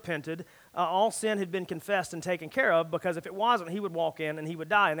fully repented, all sin had been confessed and taken care of, because if it wasn't, he would walk in and he would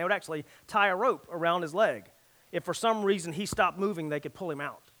die, and they would actually tie a rope around his leg. If for some reason he stopped moving, they could pull him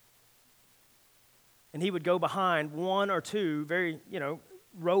out. And he would go behind 1 or 2 very,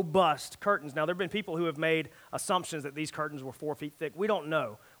 robust curtains. Now, there have been people who have made assumptions that these curtains were 4 feet thick. We don't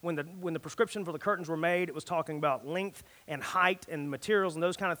know. When the prescription for the curtains were made, it was talking about length and height and materials and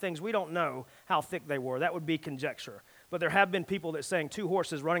those kind of things. We don't know how thick they were. That would be conjecture. But there have been people that saying 2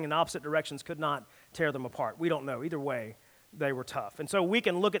 horses running in opposite directions could not tear them apart. We don't know. Either way, they were tough. And so we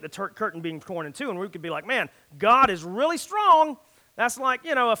can look at the curtain being torn in 2, and we could be like, man, God is really strong. That's like,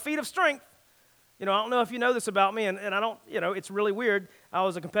 a feat of strength. I don't know if you know this about me, and I don't, it's really weird. I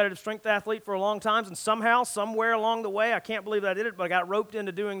was a competitive strength athlete for a long time, and somehow, somewhere along the way, I can't believe that I did it, but I got roped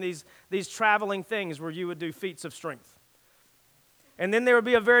into doing these traveling things where you would do feats of strength. And then there would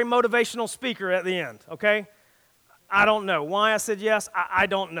be a very motivational speaker at the end, okay? I don't know. Why I said yes, I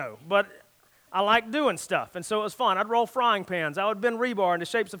don't know. But I like doing stuff, and so it was fun. I'd roll frying pans. I would bend rebar into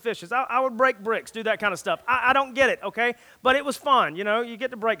shapes of fishes. I would break bricks, do that kind of stuff. I don't get it, okay? But it was fun, you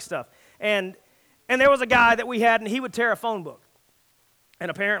get to break stuff. And there was a guy that we had, and he would tear a phone book.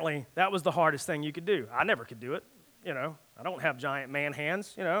 And apparently, that was the hardest thing you could do. I never could do it, I don't have giant man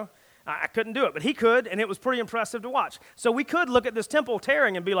hands, I couldn't do it. But he could, and it was pretty impressive to watch. So we could look at this temple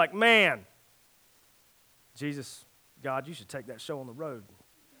tearing and be like, man, Jesus, God, you should take that show on the road.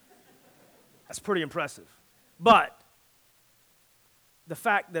 That's pretty impressive. But the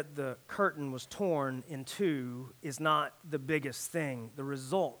fact that the curtain was torn in 2 is not the biggest thing. The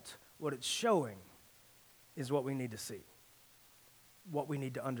result, what it's showing, is what we need to see, what we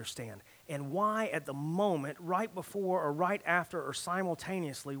need to understand, and why at the moment, right before or right after or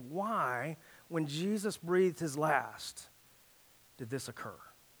simultaneously, why, when Jesus breathed his last, did this occur?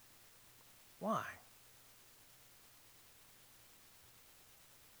 Why?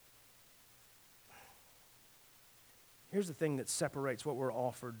 Here's the thing that separates what we're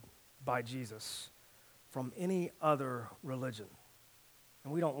offered by Jesus from any other religion.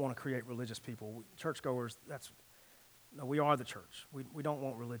 And we don't want to create religious people. Churchgoers, we are the church. We don't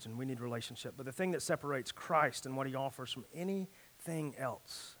want religion. We need relationship. But the thing that separates Christ and what he offers from anything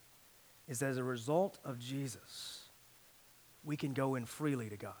else is that as a result of Jesus, we can go in freely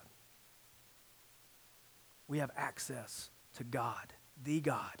to God. We have access to God, the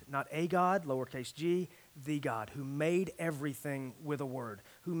God, not a God, lowercase g, the God, who made everything with a word,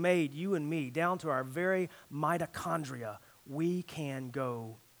 who made you and me down to our very mitochondria. We can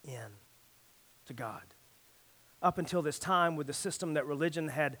go in to God. Up until this time, with the system that religion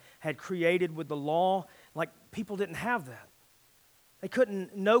had created with the law, people didn't have that. They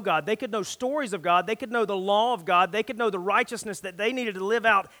couldn't know God. They could know stories of God. They could know the law of God. They could know the righteousness that they needed to live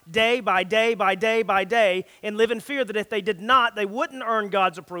out day by day by day by day, and live in fear that if they did not, they wouldn't earn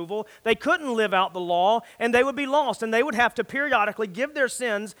God's approval. They couldn't live out the law, and they would be lost, and they would have to periodically give their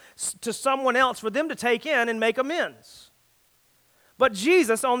sins to someone else for them to take in and make amends. But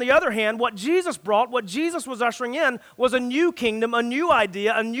Jesus, on the other hand, what Jesus brought, what Jesus was ushering in, was a new kingdom, a new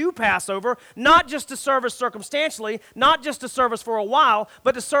idea, a new Passover, not just to serve us circumstantially, not just to serve us for a while,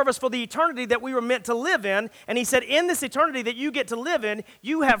 but to serve us for the eternity that we were meant to live in. And he said, in this eternity that you get to live in,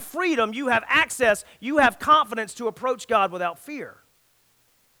 you have freedom, you have access, you have confidence to approach God without fear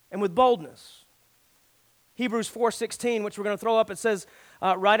and with boldness. Hebrews 4:16, which we're going to throw up, it says,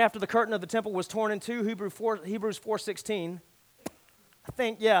 right after the curtain of the temple was torn in 2, Hebrews 4:16, I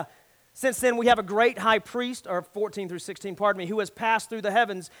think, Since then, we have a great high priest, or 14 through 16, pardon me, who has passed through the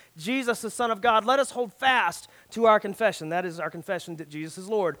heavens, Jesus, the Son of God. Let us hold fast to our confession. That is our confession that Jesus is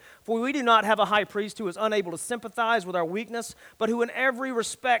Lord. For we do not have a high priest who is unable to sympathize with our weakness, but who in every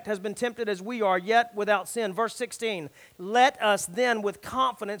respect has been tempted as we are, yet without sin. Verse 16, let us then with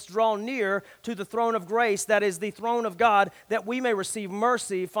confidence draw near to the throne of grace, that is the throne of God, that we may receive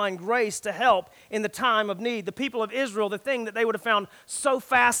mercy, find grace to help in the time of need. The people of Israel, the thing that they would have found so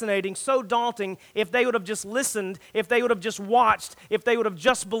fascinating, so daunting, if they would have just listened, if they would have just watched, if they would have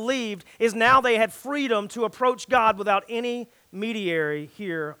just believed, is now they had freedom to approach God without any mediator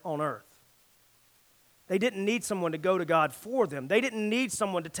here on earth. They didn't need someone to go to God for them. They didn't need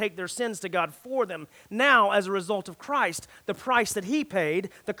someone to take their sins to God for them. Now, as a result of Christ, the price that He paid,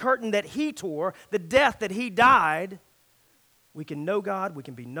 the curtain that He tore, the death that He died, we can know God, we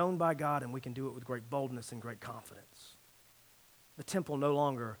can be known by God, and we can do it with great boldness and great confidence. The temple no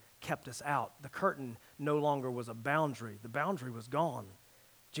longer kept us out. The curtain no longer was a boundary. The boundary was gone.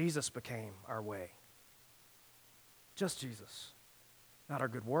 Jesus became our way. Just Jesus. Not our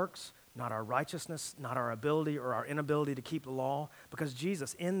good works, not our righteousness, not our ability or our inability to keep the law. Because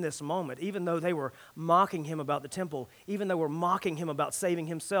Jesus, in this moment, even though they were mocking Him about the temple, even though they were mocking Him about saving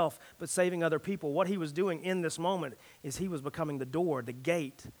Himself but saving other people, what He was doing in this moment is He was becoming the door, the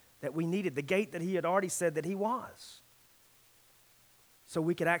gate that we needed, the gate that He had already said that He was. So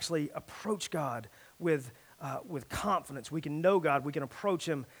we could actually approach God with confidence. We can know God. We can approach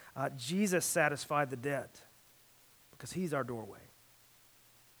Him. Jesus satisfied the debt because He's our doorway.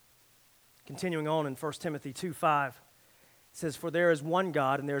 Continuing on in 1 Timothy 2:5, it says, for there is one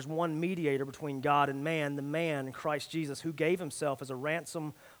God and there is one mediator between God and man, the man, Christ Jesus, who gave Himself as a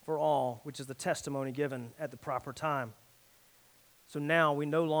ransom for all, which is the testimony given at the proper time. So now we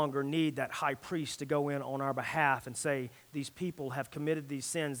no longer need that high priest to go in on our behalf and say, these people have committed these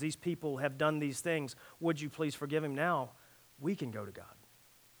sins, these people have done these things, would you please forgive him? Now we can go to God.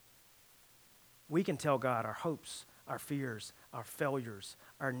 We can tell God our hopes, our fears, our failures,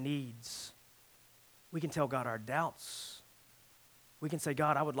 our needs. We can tell God our doubts. We can say,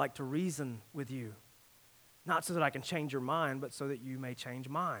 God, I would like to reason with you, not so that I can change your mind, but so that you may change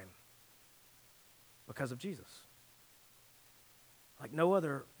mine because of Jesus. Like no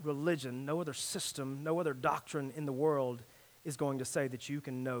other religion, no other system, no other doctrine in the world is going to say that you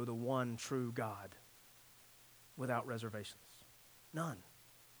can know the one true God without reservations. None.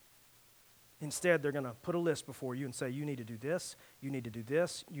 Instead, they're going to put a list before you and say, you need to do this, you need to do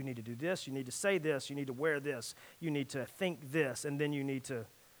this, you need to do this, you need to say this, you need to wear this, you need to think this, and then you need to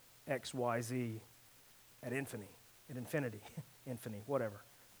X, Y, Z at infinity, whatever.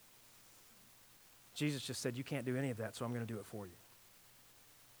 Jesus just said, you can't do any of that, so I'm going to do it for you.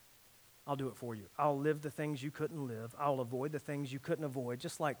 I'll do it for you. I'll live the things you couldn't live. I'll avoid the things you couldn't avoid,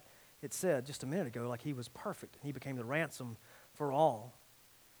 just like it said just a minute ago, like He was perfect, and He became the ransom for all.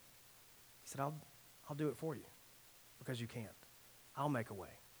 He said, I'll do it for you because you can't. I'll make a way.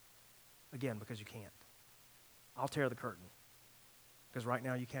 Again, because you can't. I'll tear the curtain because right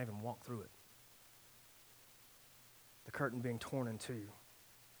now you can't even walk through it. The curtain being torn in two.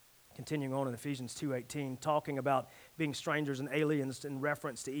 Continuing on in Ephesians 2:18, talking about being strangers and aliens in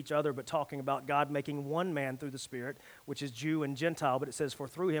reference to each other, but talking about God making one man through the Spirit, which is Jew and Gentile. But it says, for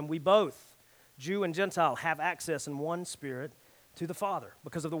through Him we both, Jew and Gentile, have access in one Spirit to the Father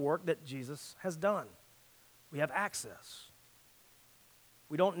because of the work that Jesus has done. We have access.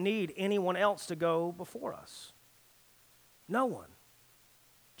 We don't need anyone else to go before us. No one.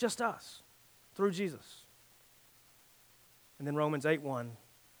 Just us through Jesus. And then Romans 8:1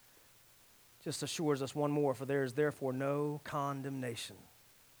 just assures us one more, for there is therefore no condemnation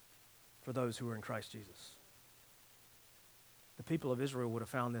for those who are in Christ Jesus. The people of Israel would have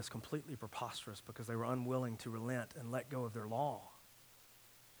found this completely preposterous because they were unwilling to relent and let go of their law.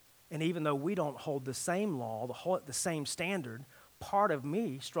 And even though we don't hold the same law, the same standard, part of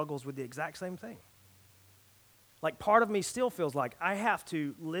me struggles with the exact same thing. Like part of me still feels like I have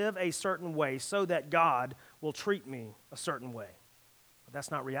to live a certain way so that God will treat me a certain way. But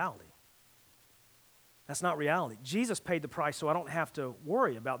that's not reality. That's not reality. Jesus paid the price so I don't have to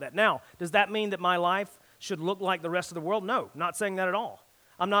worry about that. Now, does that mean that my life should look like the rest of the world? No, not saying that at all.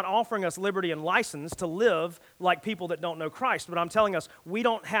 I'm not offering us liberty and license to live like people that don't know Christ, but I'm telling us we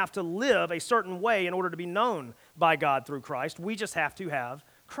don't have to live a certain way in order to be known by God through Christ. We just have to have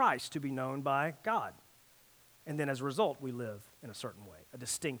Christ to be known by God. And then as a result, we live in a certain way, a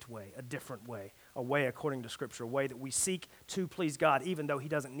distinct way, a different way, a way according to Scripture, a way that we seek to please God, even though He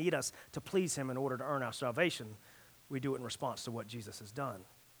doesn't need us to please Him in order to earn our salvation. We do it in response to what Jesus has done.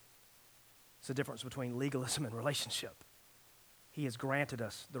 It's the difference between legalism and relationship. He has granted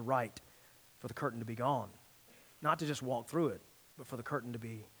us the right for the curtain to be gone. Not to just walk through it, but for the curtain to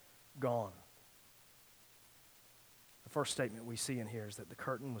be gone. The first statement we see in here is that the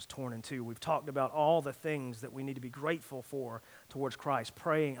curtain was torn in two. We've talked about all the things that we need to be grateful for towards Christ,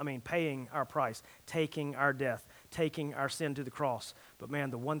 paying our price, taking our death, taking our sin to the cross. But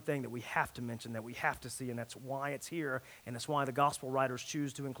man, the one thing that we have to mention, that we have to see, and that's why it's here, and that's why the gospel writers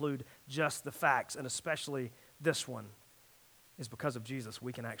choose to include just the facts, and especially this one, is because of Jesus,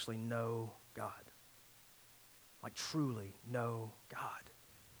 we can actually know God. Like truly know God.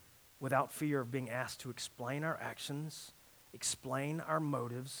 Without fear of being asked to explain our actions, explain our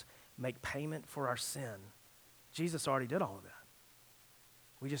motives, make payment for our sin. Jesus already did all of that.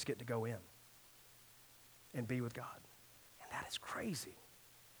 We just get to go in and be with God. And that is crazy.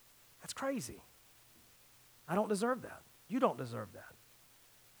 That's crazy. I don't deserve that. You don't deserve that.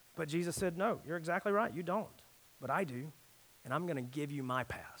 But Jesus said, no, you're exactly right. You don't. But I do. And I'm going to give you my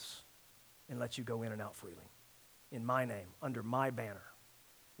pass and let you go in and out freely. In my name, under my banner.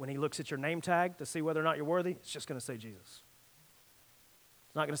 When he looks at your name tag to see whether or not you're worthy, it's just going to say Jesus.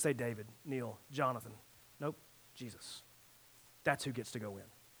 It's not going to say David, Neil, Jonathan. Nope, Jesus. That's who gets to go in.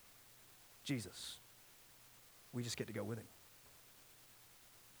 Jesus. We just get to go with him.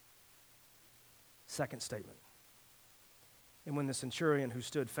 Second statement. And when the centurion who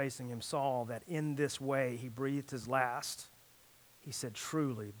stood facing him saw that in this way he breathed his last, he said,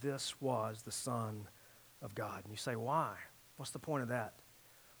 truly, this was the Son of God. And you say, why? What's the point of that?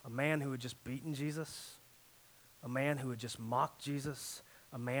 A man who had just beaten Jesus, a man who had just mocked Jesus,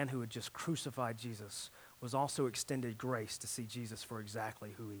 a man who had just crucified Jesus, was also extended grace to see Jesus for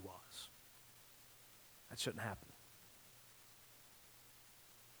exactly who he was. That shouldn't happen.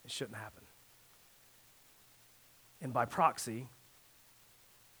 It shouldn't happen. And by proxy,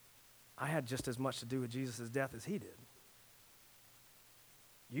 I had just as much to do with Jesus' death as he did.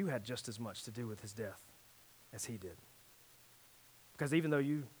 You had just as much to do with his death as he did. Because even though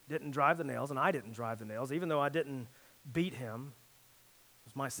you didn't drive the nails and I didn't drive the nails, even though I didn't beat him, it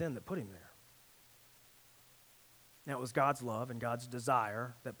was my sin that put him there. Now, it was God's love and God's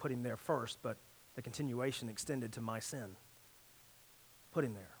desire that put him there first, but the continuation extended to my sin. Put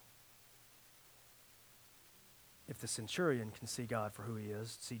him there. If the centurion can see God for who he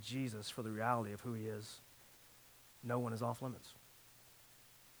is, see Jesus for the reality of who he is, no one is off limits.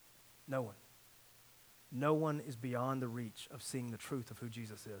 No one. No one is beyond the reach of seeing the truth of who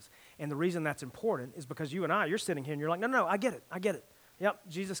Jesus is. And the reason that's important is because you and I, you're sitting here and you're like, no, I get it. Yep,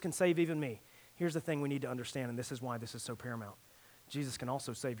 Jesus can save even me. Here's the thing we need to understand, and this is why this is so paramount. Jesus can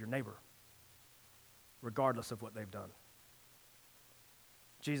also save your neighbor, regardless of what they've done.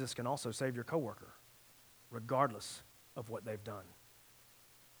 Jesus can also save your coworker, regardless of what they've done.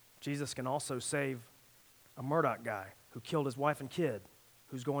 Jesus can also save a Murdoch guy who killed his wife and kid,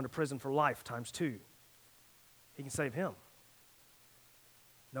 who's going to prison for life times 2. He can save him.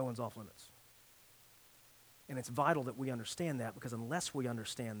 No one's off limits. And it's vital that we understand that, because unless we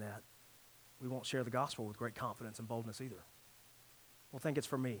understand that, we won't share the gospel with great confidence and boldness either. We'll think it's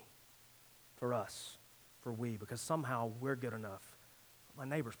for me, for us, for we, because somehow we're good enough. But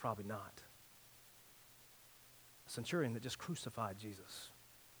my neighbor's probably not. A centurion that just crucified Jesus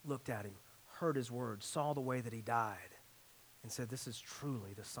looked at him, heard his words, saw the way that he died, and said, this is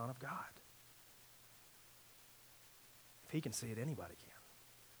truly the Son of God. If he can see it, anybody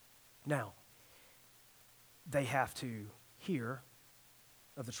can. Now, they have to hear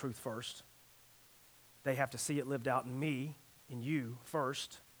of the truth first. They have to see it lived out in me, in you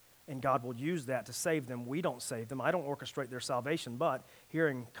first, and God will use that to save them. We don't save them. I don't orchestrate their salvation, but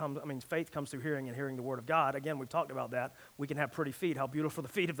faith comes through hearing, and hearing the word of God. Again, we've talked about that. We can have pretty feet. How beautiful the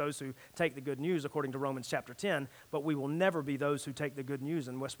feet of those who take the good news, according to Romans chapter 10, but we will never be those who take the good news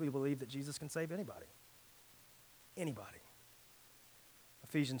unless we believe that Jesus can save anybody. Anybody.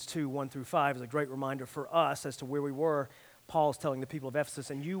 Ephesians 2, 1 through 5 is a great reminder for us as to where we were. Paul's telling the people of Ephesus,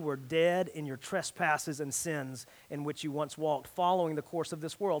 and you were dead in your trespasses and sins in which you once walked, following the course of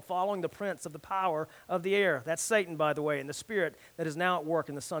this world, following the prince of the power of the air. That's Satan, by the way, and the spirit that is now at work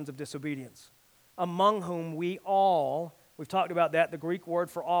in the sons of disobedience, among whom we all, we've talked about that, the Greek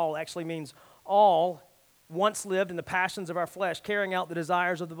word for all actually means all, once lived in the passions of our flesh, carrying out the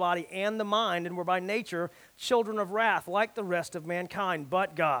desires of the body and the mind, and were by nature children of wrath, like the rest of mankind.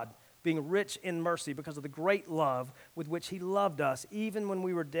 But God, being rich in mercy because of the great love with which he loved us, even when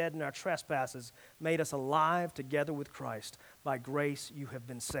we were dead in our trespasses, made us alive together with Christ. By grace you have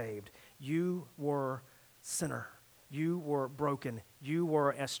been saved. You were sinner. You were broken. You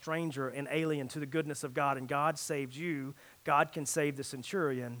were a stranger and alien to the goodness of God, and God saved you. God can save the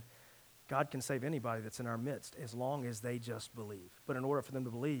centurion. God can save anybody that's in our midst as long as they just believe. But in order for them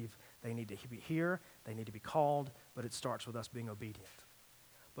to believe, they need to hear, they need to be called, but it starts with us being obedient.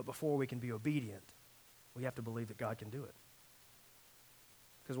 But before we can be obedient, we have to believe that God can do it.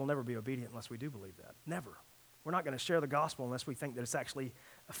 Because we'll never be obedient unless we do believe that. Never. We're not going to share the gospel unless we think that it's actually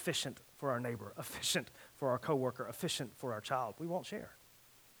efficient for our neighbor, efficient for our coworker, efficient for our child. We won't share.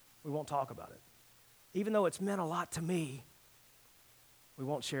 We won't talk about it. Even though it's meant a lot to me, we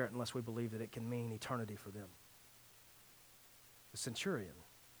won't share it unless we believe that it can mean eternity for them. The centurion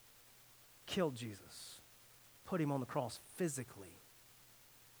killed Jesus, put him on the cross physically,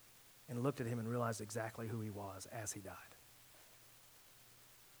 and looked at him and realized exactly who he was as he died.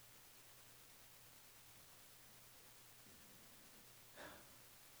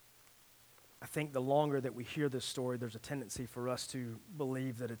 I think the longer that we hear this story, there's a tendency for us to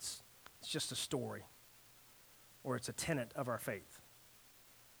believe that it's just a story, or it's a tenet of our faith,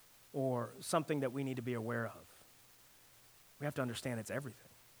 or something that we need to be aware of. We have to understand it's everything.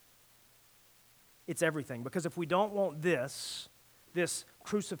 It's everything, because if we don't want this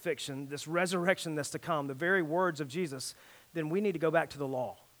crucifixion, this resurrection that's to come, the very words of Jesus, then we need to go back to the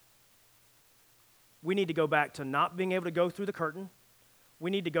law. We need to go back to not being able to go through the curtain. We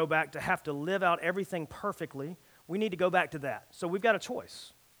need to go back to have to live out everything perfectly. We need to go back to that. So we've got a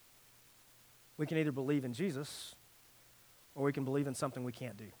choice. We can either believe in Jesus, or we can believe in something we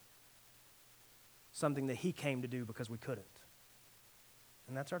can't do. Something that he came to do because we couldn't.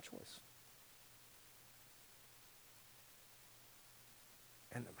 And that's our choice.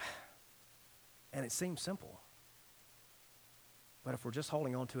 And it seems simple. But if we're just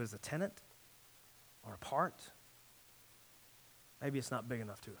holding on to it as a tenet or a part, maybe it's not big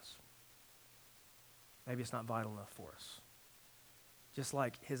enough to us. Maybe it's not vital enough for us. Just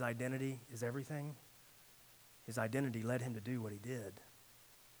like his identity is everything, his identity led him to do what he did.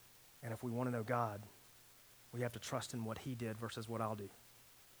 And if we want to know God, we have to trust in what he did versus what I'll do.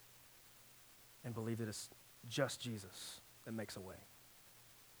 And believe that it's just Jesus that makes a way.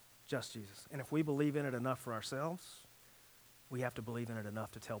 Just Jesus. And if we believe in it enough for ourselves, we have to believe in it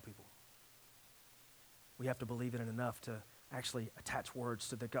enough to tell people. We have to believe in it enough to actually attach words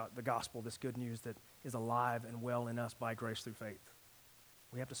to the gospel, this good news that is alive and well in us by grace through faith.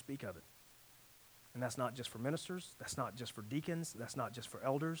 We have to speak of it. And that's not just for ministers. That's not just for deacons. That's not just for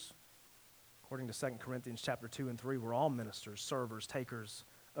elders. According to 2 Corinthians chapter 2 and 3, we're all ministers, servers, takers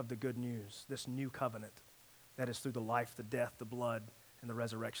of the good news, this new covenant that is through the life, the death, the blood, and the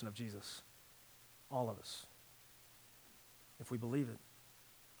resurrection of Jesus. All of us. If we believe it,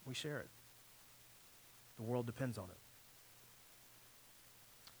 we share it. The world depends on it.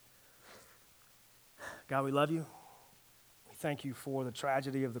 God, we love you. We thank you for the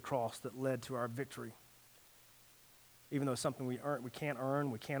tragedy of the cross that led to our victory. Even though it's something we can't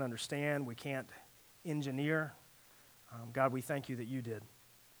earn, we can't understand, we can't engineer. God, we thank you that you did.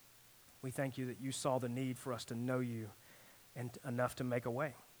 We thank you that you saw the need for us to know you and enough to make a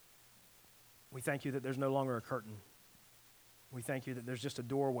way. We thank you that there's no longer a curtain. We thank you that there's just a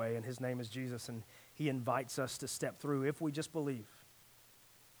doorway, and his name is Jesus, and he invites us to step through if we just believe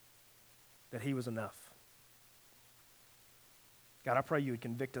that he was enough. God, I pray you would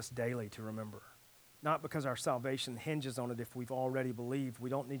convict us daily to remember. Not because our salvation hinges on it if we've already believed. We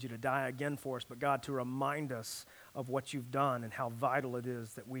don't need you to die again for us, but God, to remind us of what you've done and how vital it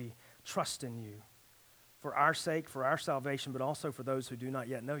is that we trust in you for our sake, for our salvation, but also for those who do not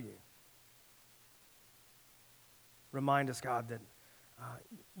yet know you. Remind us, God, that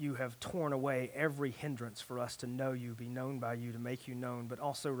you have torn away every hindrance for us to know you, be known by you, to make you known, but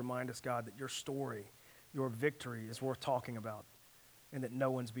also remind us, God, that your story, your victory is worth talking about and that no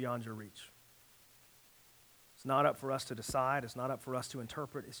one's beyond your reach. It's not up for us to decide. It's not up for us to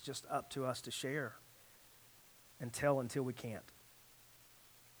interpret. It's just up to us to share and tell until we can't.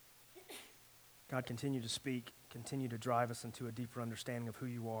 God, continue to speak, continue to drive us into a deeper understanding of who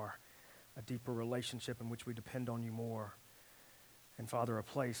you are, a deeper relationship in which we depend on you more. And Father, a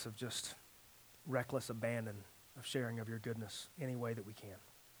place of just reckless abandon of sharing of your goodness any way that we can.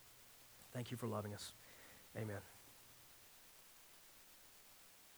 Thank you for loving us. Amen.